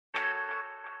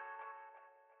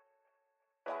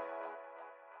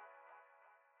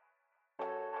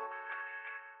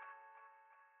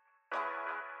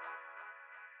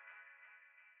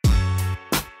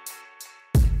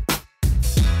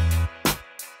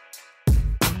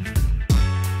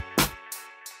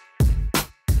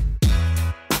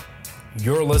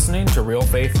You're listening to Real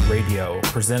Faith Radio,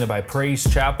 presented by Praise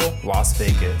Chapel, Las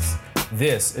Vegas.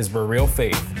 This is where real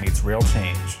faith meets real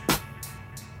change.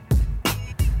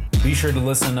 Be sure to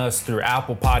listen to us through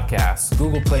Apple Podcasts,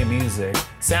 Google Play Music,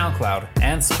 SoundCloud,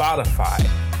 and Spotify.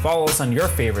 Follow us on your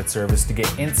favorite service to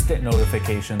get instant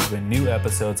notifications when new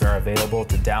episodes are available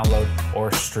to download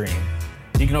or stream.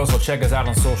 You can also check us out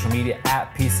on social media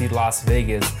at PC Las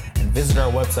Vegas and visit our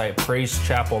website,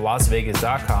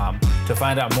 praisechapellasvegas.com, to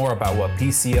find out more about what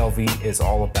PCLV is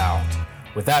all about.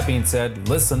 With that being said,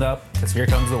 listen up, because here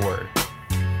comes the word.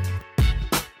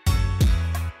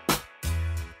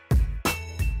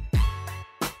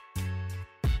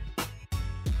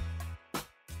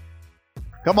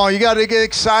 Come on, you got to get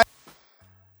excited.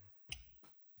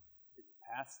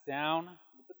 Pass down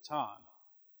the baton.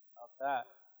 About that.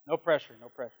 No pressure, no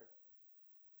pressure.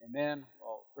 Amen.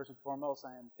 Well, first and foremost,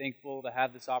 I am thankful to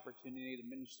have this opportunity to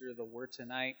minister the word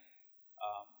tonight.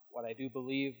 What I do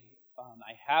believe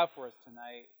I have for us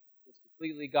tonight is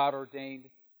completely God-ordained,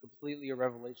 completely a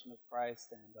revelation of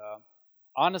Christ. And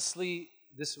honestly,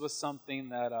 this was something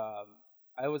that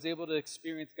I was able to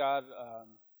experience God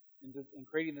in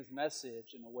creating this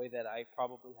message in a way that I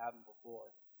probably haven't before.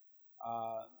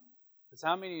 Because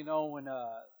how many know when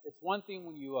it's one thing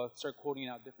when you start quoting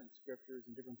out different scriptures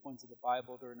and different points of the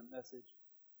Bible during a message,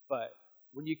 but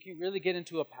when you can really get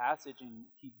into a passage and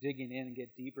keep digging in and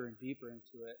get deeper and deeper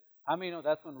into it, how many know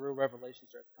that's when real revelation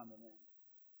starts coming in?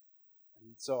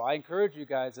 And so I encourage you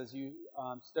guys, as you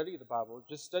study the Bible,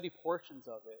 just study portions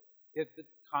of it. Get the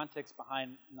context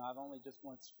behind not only just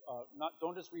one,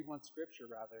 don't just read one scripture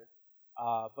rather,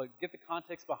 but get the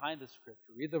context behind the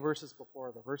scripture. Read the verses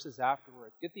before, the verses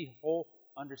afterwards. Get the whole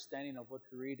understanding of what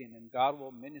you're reading, and God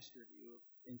will minister to you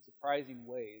in surprising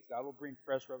ways. God will bring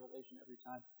fresh revelation every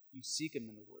time you seek Him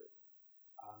in the Word.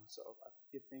 So I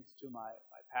give thanks to my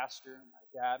pastor and my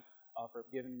dad for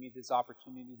giving me this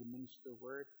opportunity to minister the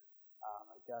Word. I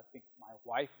got to thank my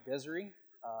wife, Desiree,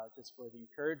 just for the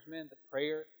encouragement, the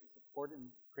prayer, the support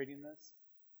in creating this.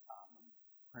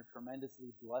 I'm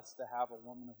tremendously blessed to have a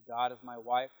woman of God as my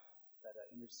wife that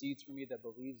intercedes for me, that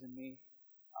believes in me,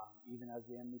 even as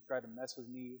the enemy tried to mess with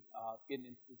me getting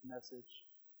into this message.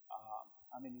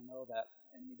 I mean, you know that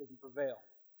the enemy doesn't prevail.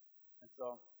 And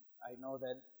so I know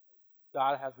that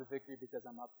God has the victory because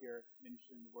I'm up here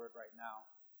ministering the word right now.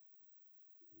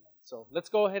 So let's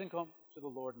go ahead and come to the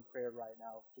Lord in prayer right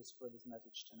now just for this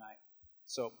message tonight.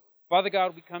 So, Father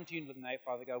God, we come to you tonight,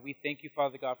 Father God. We thank you,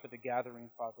 Father God, for the gathering,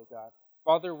 Father God.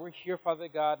 Father, we're here, Father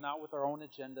God, not with our own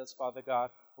agendas, Father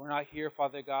God. We're not here,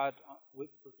 Father God, with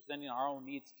presenting our own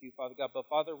needs to you, Father God. But,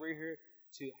 Father, we're here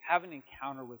to have an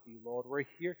encounter with you, Lord. We're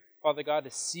here, Father God,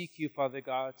 to seek you, Father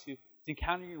God, to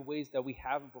encounter you in ways that we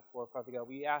haven't before, Father God.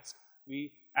 We ask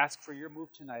for your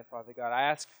move tonight, Father God. I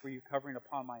ask for your covering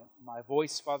upon my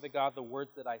voice, Father God, the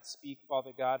words that I speak,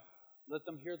 Father God. Let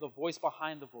them hear the voice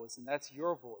behind the voice, and that's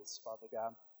your voice, Father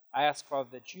God. I ask, Father,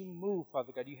 that you move,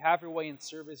 Father God. You have your way in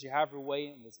service. You have your way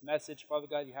in this message, Father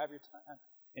God. You have your time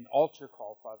in altar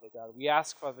call, Father God. We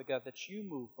ask, Father God, that you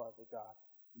move, Father God.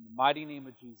 In the mighty name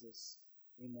of Jesus,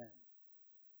 amen.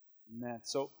 Amen.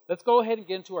 So let's go ahead and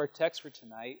get into our text for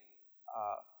tonight.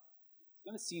 It's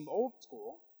going to seem old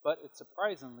school, but it's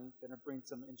surprisingly going to bring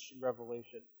some interesting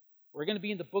revelation. We're going to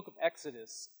be in the book of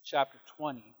Exodus, chapter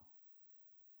 20.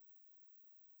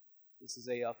 This is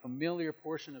a familiar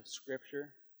portion of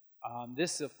Scripture.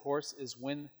 This, of course, is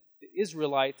when the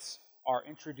Israelites are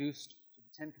introduced to the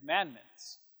Ten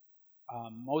Commandments.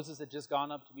 Moses had just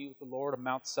gone up to meet with the Lord on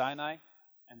Mount Sinai,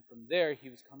 and from there he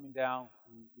was coming down,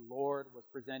 and the Lord was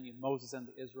presenting Moses and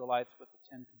the Israelites with the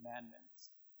Ten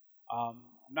Commandments. I'm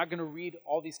not going to read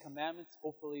all these commandments.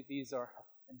 Hopefully these are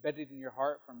embedded in your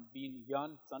heart from being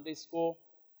young, Sunday school,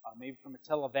 maybe from a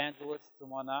televangelist and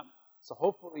whatnot. So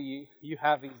hopefully you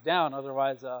have these down.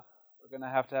 Otherwise, we're going to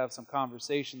have some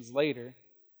conversations later.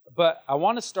 But I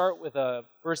want to start with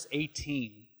verse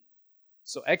 18.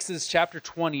 So Exodus chapter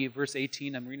 20, verse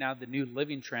 18. I'm reading out the New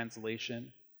Living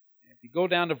Translation. If you go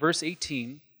down to verse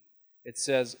 18, it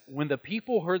says, "When the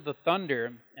people heard the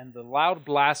thunder and the loud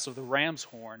blast of the ram's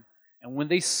horn, and when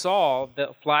they saw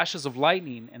the flashes of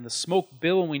lightning and the smoke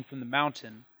billowing from the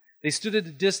mountain, they stood at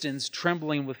a distance,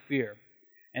 trembling with fear.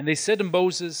 And they said to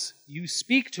Moses, 'You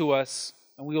speak to us,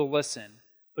 and we will listen.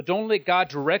 But don't let God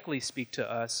directly speak to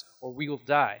us, or we will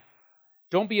die.'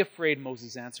 'Don't be afraid,'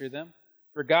 Moses answered them,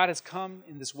 'for God has come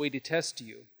in this way to test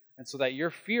you, and so that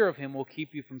your fear of him will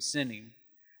keep you from sinning.'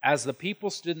 As the people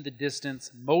stood in the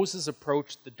distance, Moses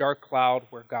approached the dark cloud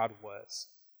where God was."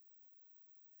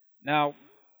 Now,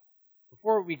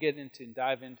 before we get into and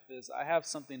dive into this, I have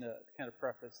something to kind of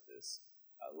preface this,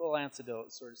 a little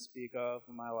antidote, so to speak, of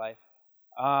in my life.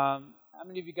 How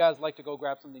many of you guys like to go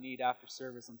grab something to eat after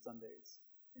service on Sundays?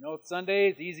 You know, it's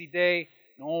Sundays, easy day.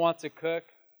 No one wants to cook.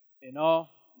 You know,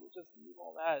 we just leave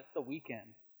all that. It's the weekend.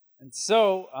 And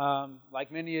so,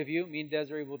 like many of you, me and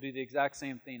Desiree will do the exact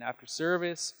same thing. After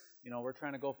service, you know, we're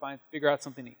trying to go figure out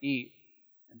something to eat.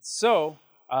 And so,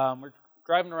 we're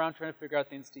driving around trying to figure out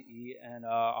things to eat, and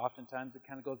oftentimes it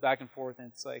kind of goes back and forth, and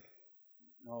it's like,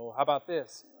 you know, how about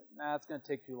this? Like, nah, it's going to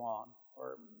take too long.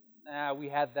 Or, nah, we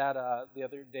had that the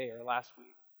other day or last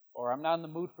week. Or, I'm not in the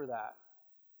mood for that.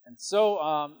 And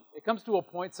so it comes to a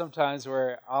point sometimes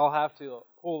where I'll have to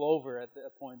pull over at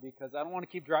that point because I don't want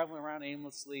to keep driving around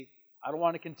aimlessly. I don't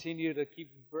want to continue to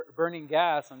keep burning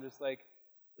gas. I'm just like,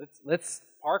 let's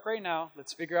park right now.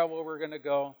 Let's figure out where we're going to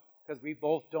go because we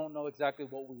both don't know exactly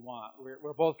what we want.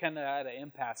 We're both kind of at an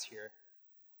impasse here.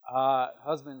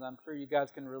 Husbands, I'm sure you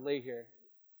guys can relate here.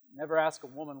 Never ask a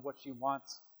woman what she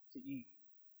wants to eat.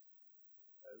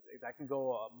 That can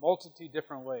go a multitude of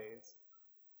different ways.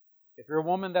 If you're a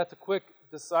woman that's a quick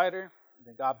decider,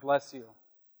 then God bless you.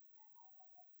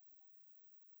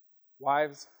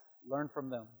 Wives, learn from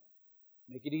them.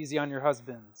 Make it easy on your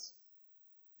husbands.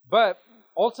 But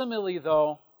ultimately,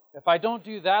 though, if I don't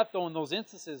do that, though, in those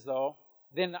instances, though,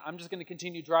 then I'm just going to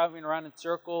continue driving around in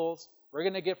circles. We're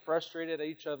going to get frustrated at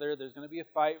each other. There's going to be a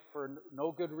fight for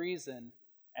no good reason.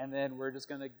 And then we're just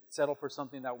going to settle for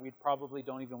something that we probably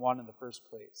don't even want in the first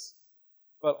place.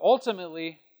 But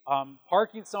ultimately,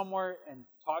 parking somewhere and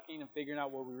talking and figuring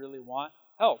out what we really want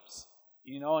helps,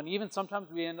 you know, and even sometimes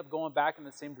we end up going back in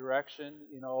the same direction,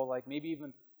 you know, like maybe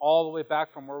even all the way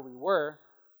back from where we were.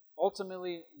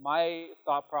 Ultimately, my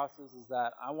thought process is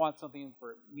that I want something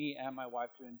for me and my wife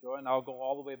to enjoy, and I'll go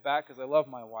all the way back because I love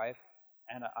my wife,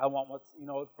 and I want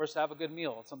for us to have a good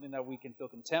meal, something that we can feel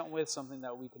content with, something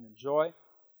that we can enjoy.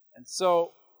 And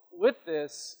so with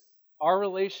this, our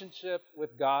relationship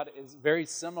with God is very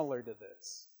similar to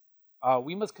this.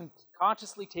 We must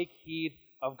consciously take heed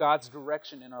of God's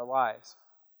direction in our lives.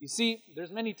 You see,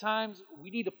 there's many times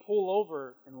we need to pull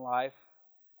over in life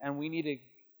and we need to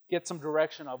get some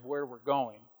direction of where we're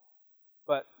going.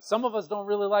 But some of us don't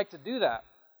really like to do that.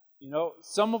 You know,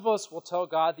 some of us will tell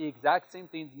God the exact same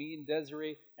things me and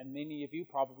Desiree and many of you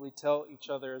probably tell each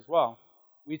other as well.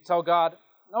 We tell God,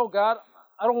 no, God,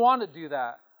 I don't want to do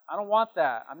that. I don't want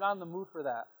that. I'm not in the mood for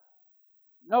that.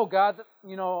 No, God,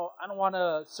 you know, I don't want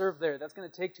to serve there. That's going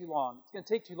to take too long. It's going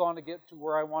to take too long to get to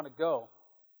where I want to go.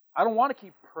 I don't want to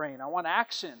keep praying. I want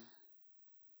action.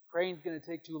 Praying's going to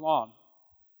take too long.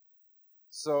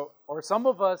 So, or some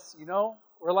of us, you know,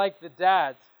 we're like the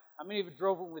dads. How many of you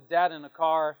drove with dad in a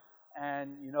car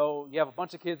and, you know, you have a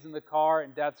bunch of kids in the car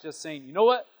and dad's just saying, you know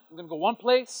what, I'm going to go one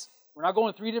place. We're not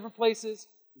going 3 different places.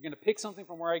 You're going to pick something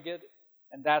from where I get it,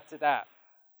 and that's that.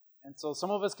 And so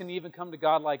some of us can even come to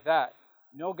God like that.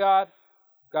 You know, God,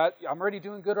 I'm already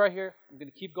doing good right here. I'm going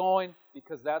to keep going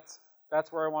because that's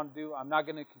where I want to do. I'm not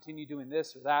going to continue doing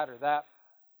this or that or that.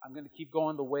 I'm going to keep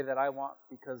going the way that I want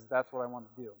because that's what I want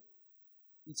to do.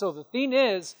 And so the thing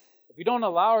is, if we don't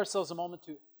allow ourselves a moment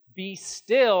to be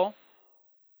still,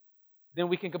 then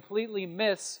we can completely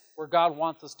miss where God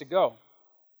wants us to go.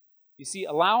 You see,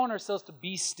 allowing ourselves to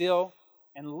be still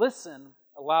and listen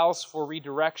allows for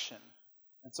redirection.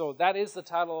 And so that is the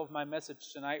title of my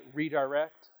message tonight,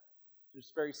 Redirect.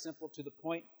 Just very simple, to the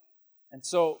point. And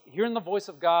so hearing the voice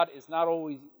of God is not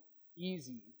always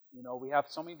easy. You know, we have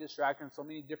so many distractions, so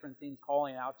many different things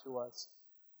calling out to us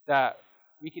that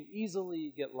we can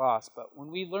easily get lost. But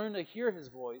when we learn to hear His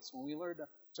voice, when we learn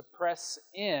to press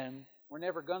in, we're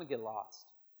never going to get lost.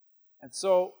 And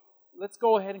so let's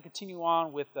go ahead and continue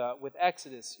on with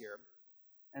Exodus here.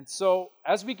 And so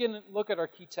as we look at our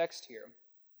key text here,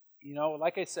 you know,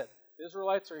 like I said, the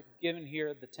Israelites are given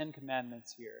here the 10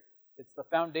 Commandments here. It's the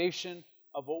foundation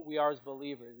of what we are as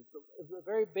believers. It's a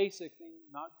very basic thing,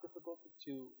 not difficult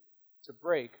to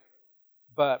break.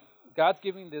 But God's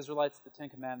giving the Israelites the 10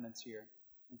 Commandments here.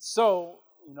 And so,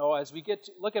 you know, as we get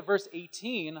to look at verse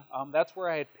 18, that's where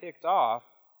I had picked off.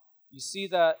 You see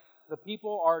that the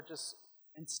people are just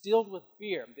instilled with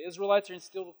fear. The Israelites are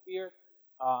instilled with fear.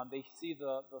 They see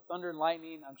the thunder and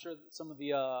lightning. I'm sure that some of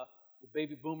the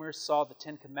baby boomers saw the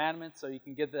 10 Commandments, so you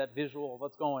can get that visual of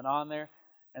what's going on there.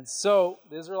 And so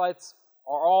the Israelites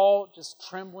are all just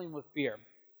trembling with fear.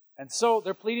 And so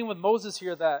they're pleading with Moses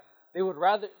here that they would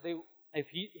rather, if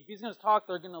he's going to talk,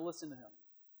 they're going to listen to him.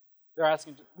 They're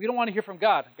asking, we don't want to hear from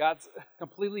God. God's a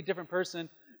completely different person.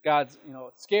 God's, you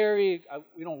know, scary.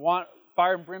 We don't want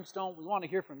fire and brimstone. We want to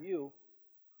hear from you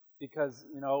because,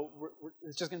 you know,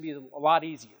 it's just going to be a lot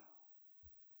easier.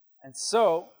 And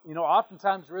so, you know,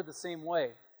 oftentimes we're the same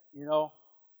way, you know.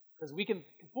 Because we can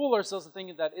fool ourselves into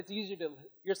thinking that it's easier to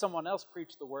hear someone else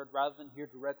preach the word rather than hear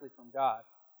directly from God.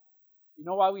 You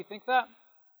know why we think that?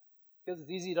 Because it's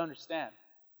easy to understand.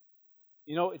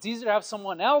 It's easier to have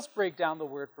someone else break down the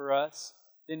word for us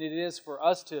than it is for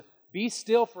us to be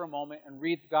still for a moment and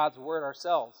read God's word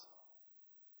ourselves.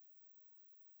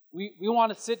 We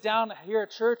want to sit down here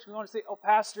at church. We want to say, oh,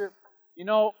 Pastor, it's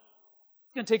going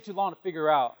to take too long to figure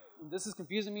out. This is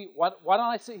confusing me. Why don't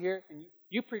I sit here and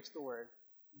you preach the word?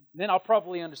 Then I'll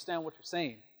probably understand what you're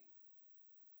saying.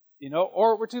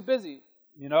 Or we're too busy,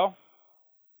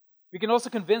 We can also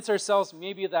convince ourselves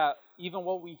maybe that even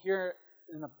what we hear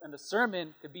in a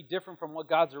sermon could be different from what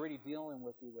God's already dealing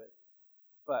with you with.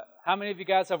 But how many of you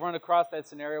guys have run across that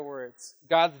scenario where it's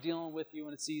God's dealing with you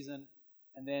in a season,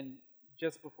 and then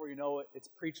just before you know it, it's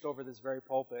preached over this very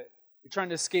pulpit? You're trying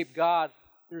to escape God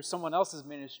through someone else's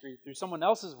ministry, through someone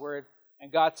else's word, and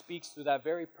God speaks through that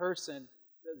very person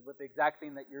with the exact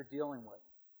thing that you're dealing with.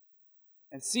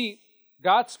 And see,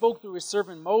 God spoke through his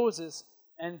servant Moses,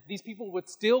 and these people would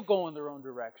still go in their own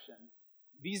direction.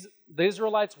 The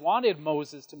Israelites wanted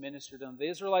Moses to minister to them. The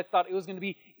Israelites thought it was going to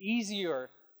be easier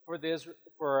for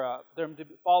them to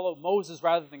follow Moses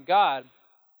rather than God.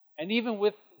 And even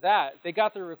with that, they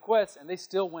got their request, and they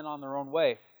still went on their own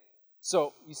way.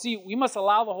 So, you see, we must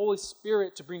allow the Holy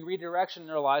Spirit to bring redirection in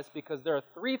our lives, because there are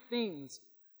 3 things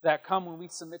that come when we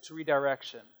submit to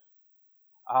redirection.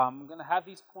 I'm going to have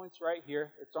these points right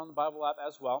here. It's on the Bible app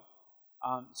as well.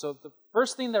 So the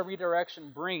first thing that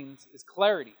redirection brings is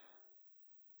clarity.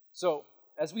 So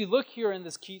as we look here in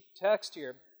this key text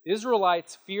here, the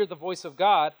Israelites feared the voice of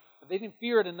God, but they didn't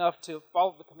fear it enough to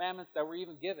follow the commandments that were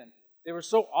even given. They were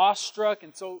so awestruck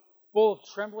and so full of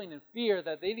trembling and fear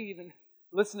that they didn't even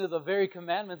listen to the very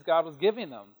commandments God was giving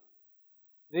them.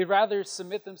 They'd rather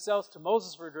submit themselves to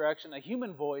Moses for direction, a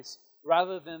human voice,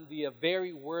 rather than the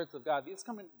very words of God. These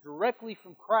coming directly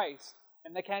from Christ,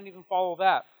 and they can't even follow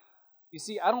that. You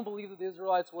see, I don't believe that the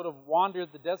Israelites would have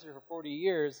wandered the desert for 40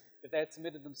 years if they had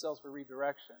submitted themselves for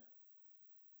redirection.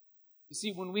 You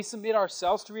see, when we submit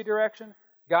ourselves to redirection,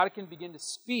 God can begin to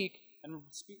speak and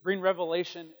bring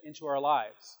revelation into our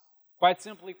lives. Quite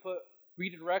simply put,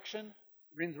 redirection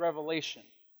brings revelation.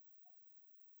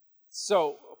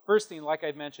 So, first thing, like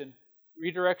I mentioned,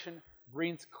 redirection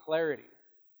brings clarity.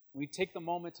 When we take the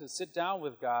moment to sit down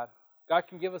with God, God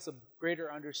can give us a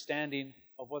greater understanding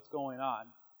of what's going on.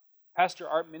 Pastor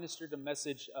Art ministered a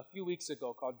message a few weeks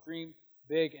ago called Dream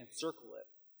Big and Circle It.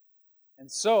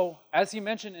 And so, as he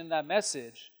mentioned in that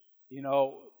message,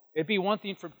 it'd be one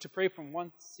thing to pray from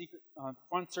one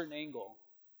certain angle,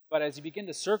 but as you begin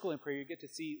to circle in prayer, you get to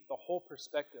see the whole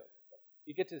perspective.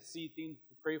 You get to see things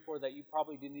to pray for that you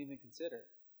probably didn't even consider.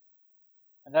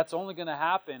 And that's only going to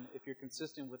happen if you're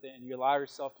consistent with it and you allow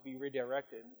yourself to be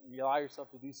redirected and you allow yourself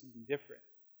to do something different.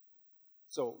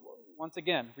 So, once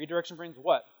again, redirection brings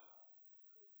what?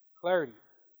 Clarity.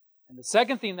 And the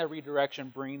second thing that redirection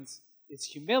brings is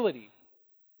humility.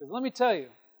 Because let me tell you,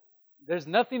 there's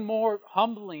nothing more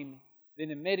humbling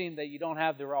than admitting that you don't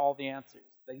have all the answers,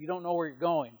 that you don't know where you're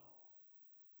going.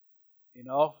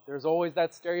 There's always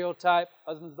that stereotype.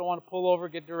 Husbands don't want to pull over,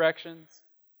 get directions.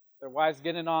 Their wives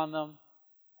get in on them.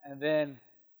 And then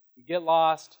you get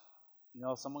lost.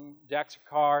 Someone jacks your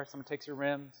car. Someone takes your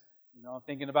rims.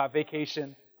 Thinking about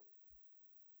vacation.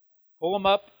 Pull them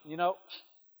up,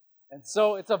 And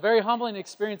so it's a very humbling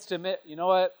experience to admit, you know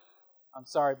what? I'm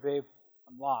sorry, babe.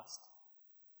 I'm lost.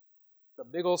 It's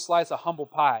a big old slice of humble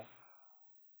pie.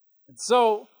 And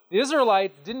so the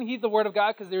Israelites didn't heed the word of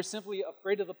God because they were simply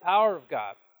afraid of the power of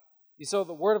God. So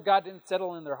the word of God didn't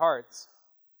settle in their hearts.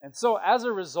 And so as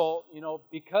a result,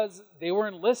 because they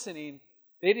weren't listening,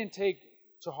 they didn't take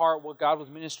to heart what God was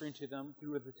ministering to them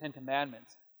through the 10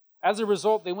 Commandments. As a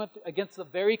result, they went against the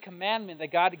very commandment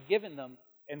that God had given them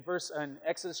in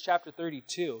Exodus chapter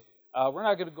 32. We're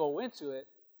not going to go into it,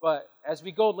 but as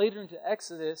we go later into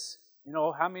Exodus,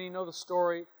 how many know the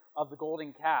story of the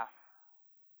golden calf?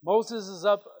 Moses is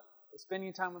up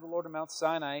spending time with the Lord on Mount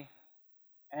Sinai,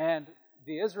 and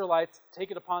the Israelites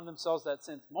take it upon themselves that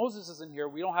since Moses isn't here,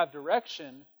 we don't have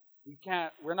direction.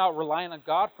 We're not relying on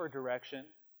God for direction.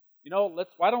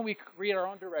 Why don't we create our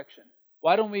own direction?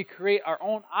 Why don't we create our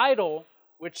own idol,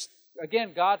 which,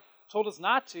 again, God told us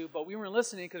not to, but we weren't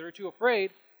listening because we were too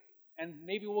afraid, and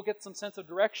maybe we'll get some sense of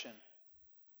direction.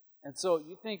 And so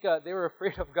you think they were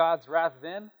afraid of God's wrath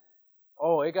then?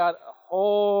 Oh, it got a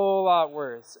whole lot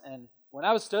worse. And when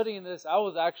I was studying this, I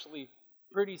was actually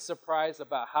pretty surprised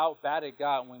about how bad it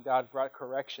got when God brought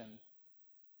correction.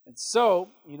 And so,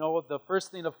 the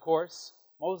first thing, of course,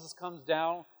 Moses comes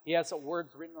down. He has some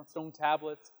words written on stone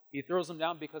tablets. He throws them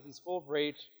down because he's full of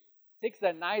rage. takes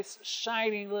that nice,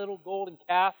 shiny little golden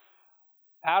calf,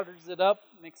 powders it up,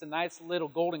 makes a nice little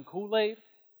golden Kool-Aid.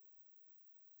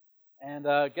 And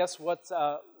guess what's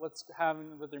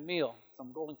having with their meal?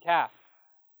 Some golden calf.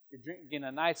 You're drinking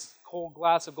a nice cold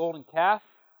glass of golden calf.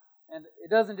 And it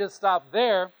doesn't just stop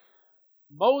there.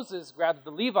 Moses grabs the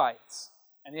Levites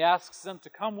and he asks them to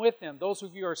come with him. Those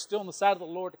of you who are still on the side of the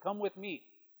Lord, to come with me.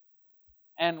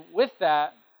 And with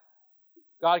that,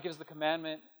 God gives the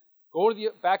commandment, go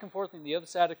to back and forth on the other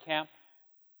side of camp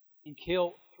and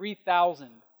kill 3,000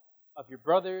 of your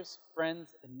brothers,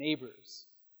 friends, and neighbors.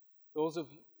 Those of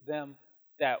them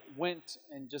that went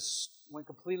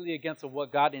completely against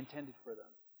what God intended for them.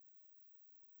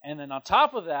 And then on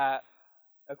top of that,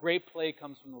 a great plague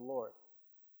comes from the Lord.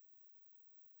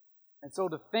 And so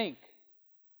to think,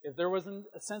 if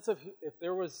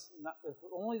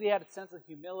only they had a sense of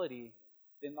humility,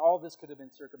 then all this could have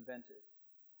been circumvented.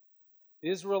 The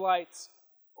Israelites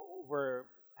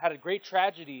had a great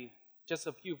tragedy just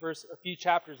a few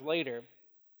chapters later.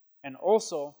 And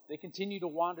also, they continued to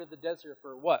wander the desert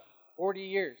for what? 40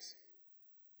 years.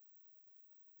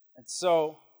 And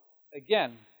so,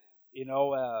 again,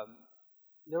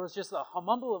 there was just a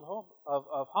mumble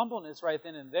of humbleness right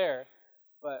then and there,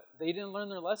 but they didn't learn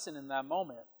their lesson in that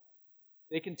moment.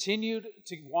 They continued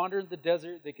to wander in the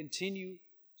desert. They continued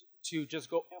to just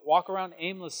walk around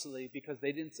aimlessly because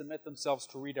they didn't submit themselves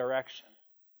to redirection.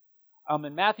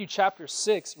 In Matthew chapter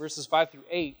 6, verses 5 through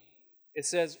 8, it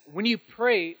says, when you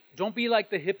pray, don't be like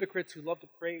the hypocrites who love to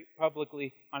pray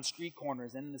publicly on street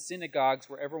corners and in the synagogues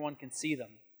where everyone can see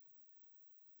them.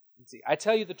 I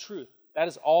tell you the truth, that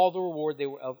is all the reward they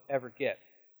will ever get.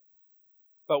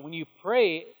 But when you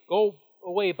pray, go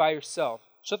away by yourself,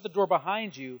 shut the door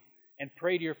behind you, and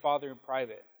pray to your Father in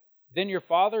private. Then your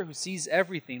Father who sees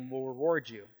everything will reward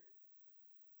you.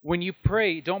 When you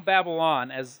pray, don't babble on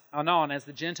as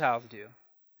the Gentiles do.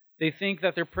 They think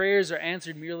that their prayers are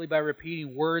answered merely by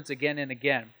repeating words again and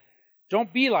again.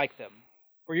 Don't be like them,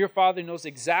 for your Father knows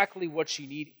exactly what you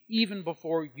need even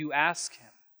before you ask Him.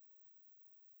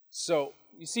 So,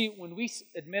 you see, when we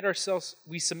submit ourselves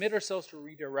to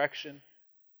redirection,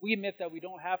 we admit that we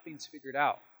don't have things figured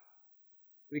out.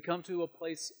 We come to a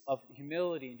place of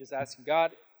humility and just asking,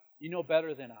 God, you know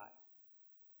better than I.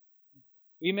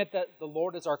 We admit that the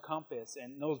Lord is our compass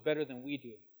and knows better than we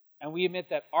do. And we admit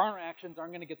that our actions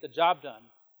aren't going to get the job done.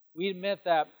 We admit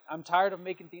that I'm tired of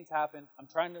making things happen. I'm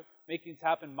trying to make things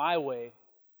happen my way.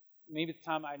 Maybe it's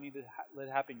time I need to let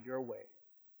it happen your way.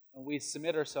 And we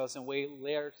submit ourselves and we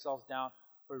lay ourselves down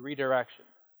for redirection.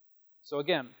 So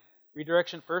again,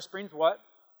 redirection first brings what?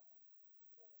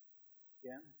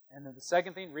 Again. And then the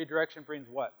second thing, redirection brings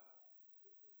what?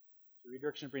 So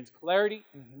redirection brings clarity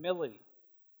and humility.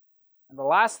 And the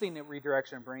last thing that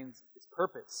redirection brings is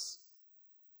purpose.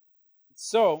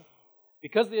 So,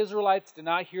 because the Israelites did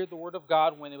not hear the word of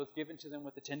God when it was given to them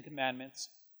with the Ten Commandments,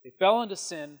 they fell into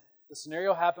sin. The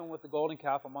scenario happened with the golden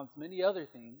calf amongst many other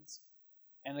things.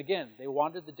 And again, they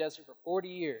wandered the desert for 40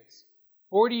 years.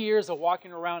 40 years of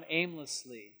walking around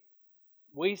aimlessly.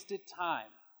 Wasted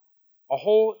time. A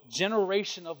whole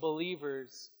generation of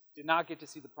believers did not get to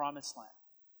see the promised land.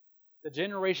 The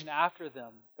generation after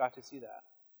them got to see that.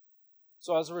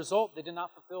 So as a result, they did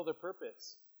not fulfill their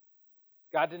purpose.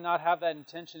 God did not have that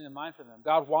intention in mind for them.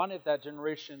 God wanted that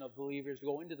generation of believers to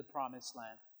go into the promised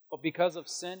land. But because of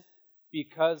sin,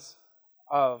 because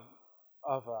of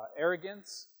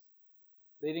arrogance,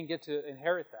 they didn't get to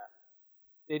inherit that.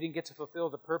 They didn't get to fulfill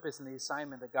the purpose and the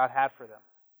assignment that God had for them.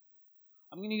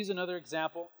 I'm going to use another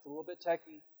example. It's a little bit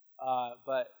techy,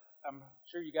 but I'm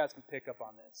sure you guys can pick up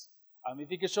on this. If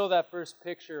you could show that first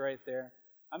picture right there.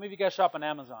 How many of you guys shop on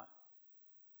Amazon?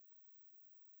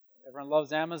 Everyone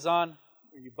loves Amazon.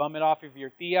 You bum it off of your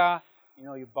Thea.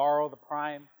 You borrow the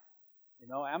Prime.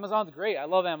 Amazon's great. I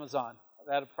love Amazon.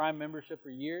 I've had a Prime membership for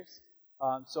years.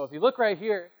 So if you look right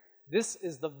here, this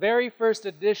is the very first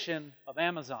edition of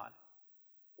Amazon.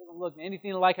 It doesn't look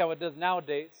anything like how it does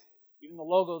nowadays. Even the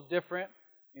logo is different.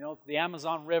 It's the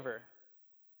Amazon River.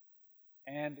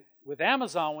 And with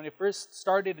Amazon, when it first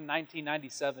started in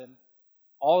 1997,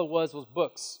 all it was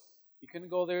books. You couldn't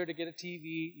go there to get a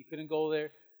TV. You couldn't go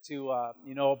there to,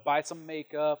 buy some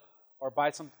makeup or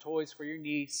buy some toys for your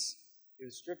niece. It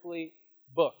was strictly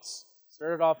books.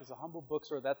 Started off as a humble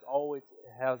bookstore. That's always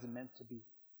it has meant to be.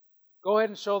 Go ahead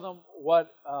and show them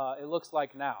what it looks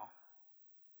like now.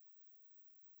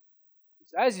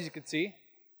 So as you can see,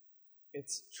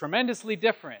 it's tremendously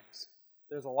different.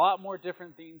 There's a lot more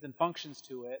different things and functions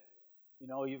to it.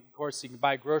 Of course, you can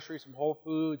buy groceries from Whole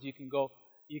Foods. You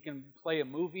can play a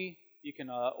movie. You can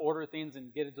order things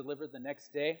and get it delivered the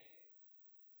next day.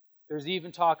 There's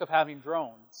even talk of having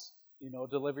drones.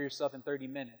 deliver your stuff in 30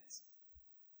 minutes.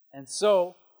 And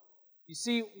so, you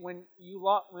see, when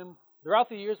throughout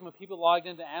the years when people logged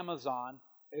into Amazon,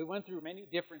 it went through many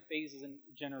different phases and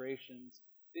generations.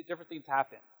 Different things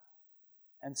happened.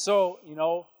 And so,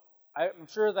 I'm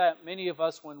sure that many of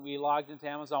us, when we logged into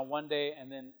Amazon one day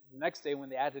and then the next day when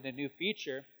they added a new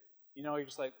feature, you're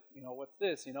just like, what's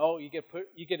this? You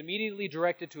get immediately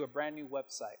directed to a brand new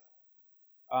website.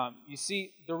 You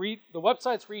see, the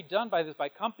website's redone by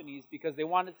companies because they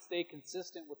wanted to stay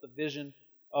consistent with the vision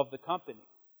of the company.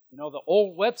 The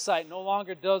old website no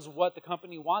longer does what the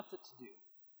company wants it to do.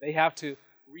 They have to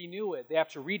renew it. They have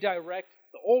to redirect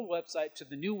the old website to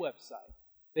the new website.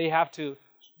 They have to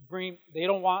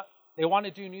they want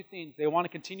to do new things. They want to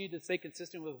continue to stay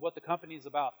consistent with what the company is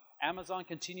about. Amazon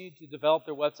continued to develop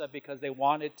their website because they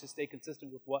wanted to stay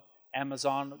consistent with what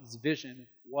Amazon's vision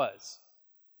was.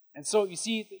 And so, you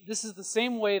see, this is the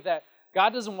same way that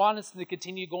God doesn't want us to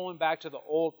continue going back to the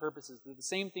old purposes. They're the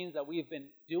same things that we've been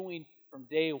doing from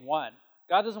day one.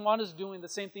 God doesn't want us doing the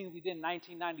same things we did in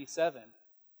 1997.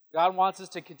 God wants us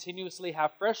to continuously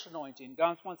have fresh anointing.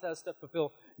 God wants us to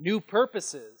fulfill new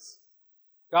purposes.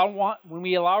 When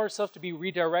we allow ourselves to be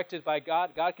redirected by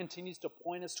God, God continues to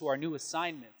point us to our new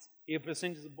assignments. He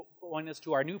continues to point us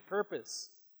to our new purpose.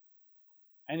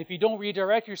 And if you don't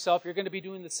redirect yourself, you're going to be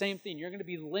doing the same thing. You're going to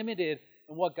be limited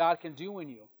in what God can do in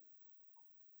you.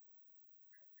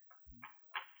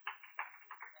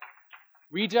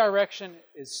 Redirection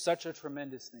is such a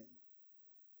tremendous thing.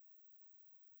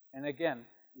 And again,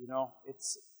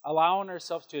 it's allowing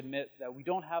ourselves to admit that we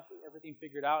don't have everything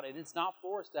figured out, and it's not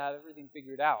for us to have everything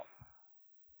figured out.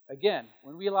 Again,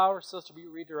 when we allow ourselves to be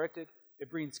redirected, it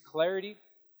brings clarity,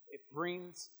 it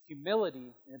brings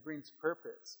humility, and it brings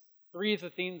purpose. 3 of the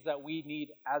things that we need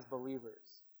as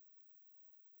believers.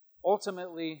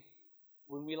 Ultimately,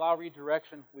 when we allow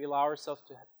redirection, we allow ourselves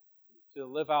to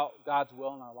live out God's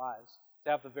will in our lives, to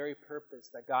have the very purpose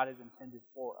that God has intended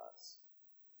for us.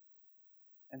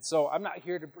 And so I'm not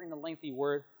here to bring a lengthy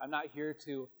word. I'm not here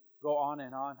to go on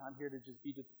and on. I'm here to just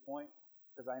be to the point,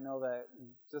 because I know that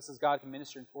just as God can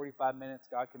minister in 45 minutes,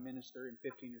 God can minister in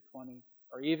 15 or 20,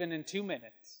 or even in 2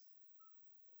 minutes.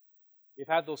 You've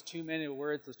had those 2-minute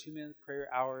words, those 2-minute prayer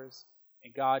hours,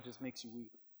 and God just makes you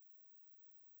weep.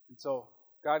 And so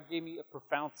God gave me a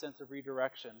profound sense of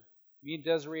redirection. Me and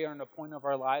Desiree are in a point of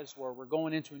our lives where we're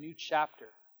going into a new chapter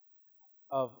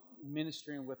of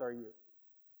ministering with our youth.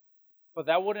 But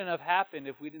that wouldn't have happened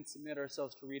if we didn't submit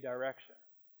ourselves to redirection.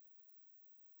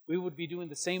 We would be doing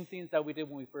the same things that we did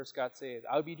when we first got saved.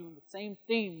 I would be doing the same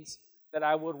things that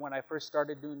I would when I first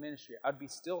started doing ministry. I'd be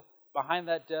still behind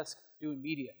that desk doing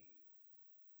media.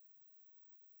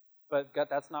 But God,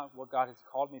 that's not what God has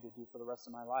called me to do for the rest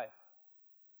of my life.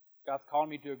 God's called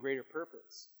me to a greater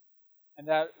purpose. And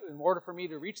that in order for me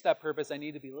to reach that purpose, I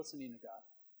need to be listening to God.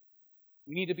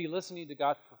 We need to be listening to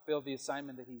God to fulfill the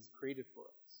assignment that He's created for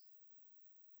us.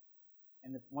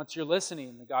 And once you're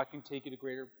listening, then God can take you to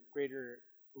greater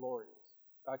glories.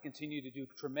 God can continue to do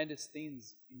tremendous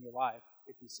things in your life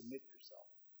if you submit yourself.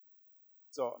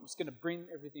 So I'm just going to bring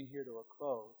everything here to a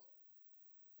close.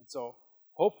 And so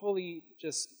hopefully,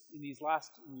 just in these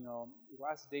last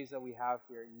days that we have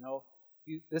here,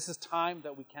 this is time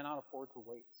that we cannot afford to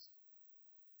waste.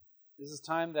 This is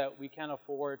time that we can't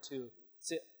afford to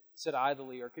sit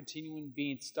idly or continuing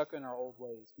being stuck in our old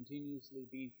ways, continuously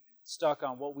being stuck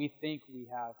on what we think we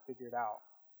have figured out.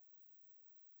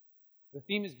 The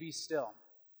theme is be still.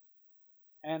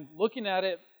 And looking at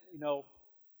it,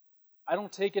 I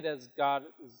don't take it as God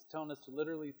is telling us to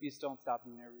literally be still and stop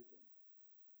doing everything.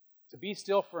 To be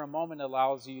still for a moment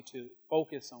allows you to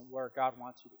focus on where God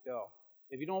wants you to go.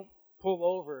 If you don't pull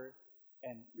over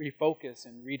and refocus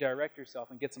and redirect yourself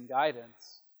and get some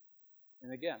guidance, then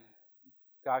again,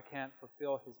 God can't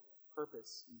fulfill His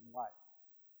purpose in your life.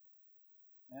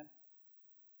 Amen?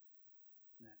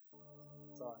 Amen.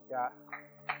 That's all I got.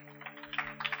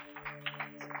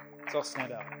 Let's all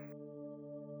stand up.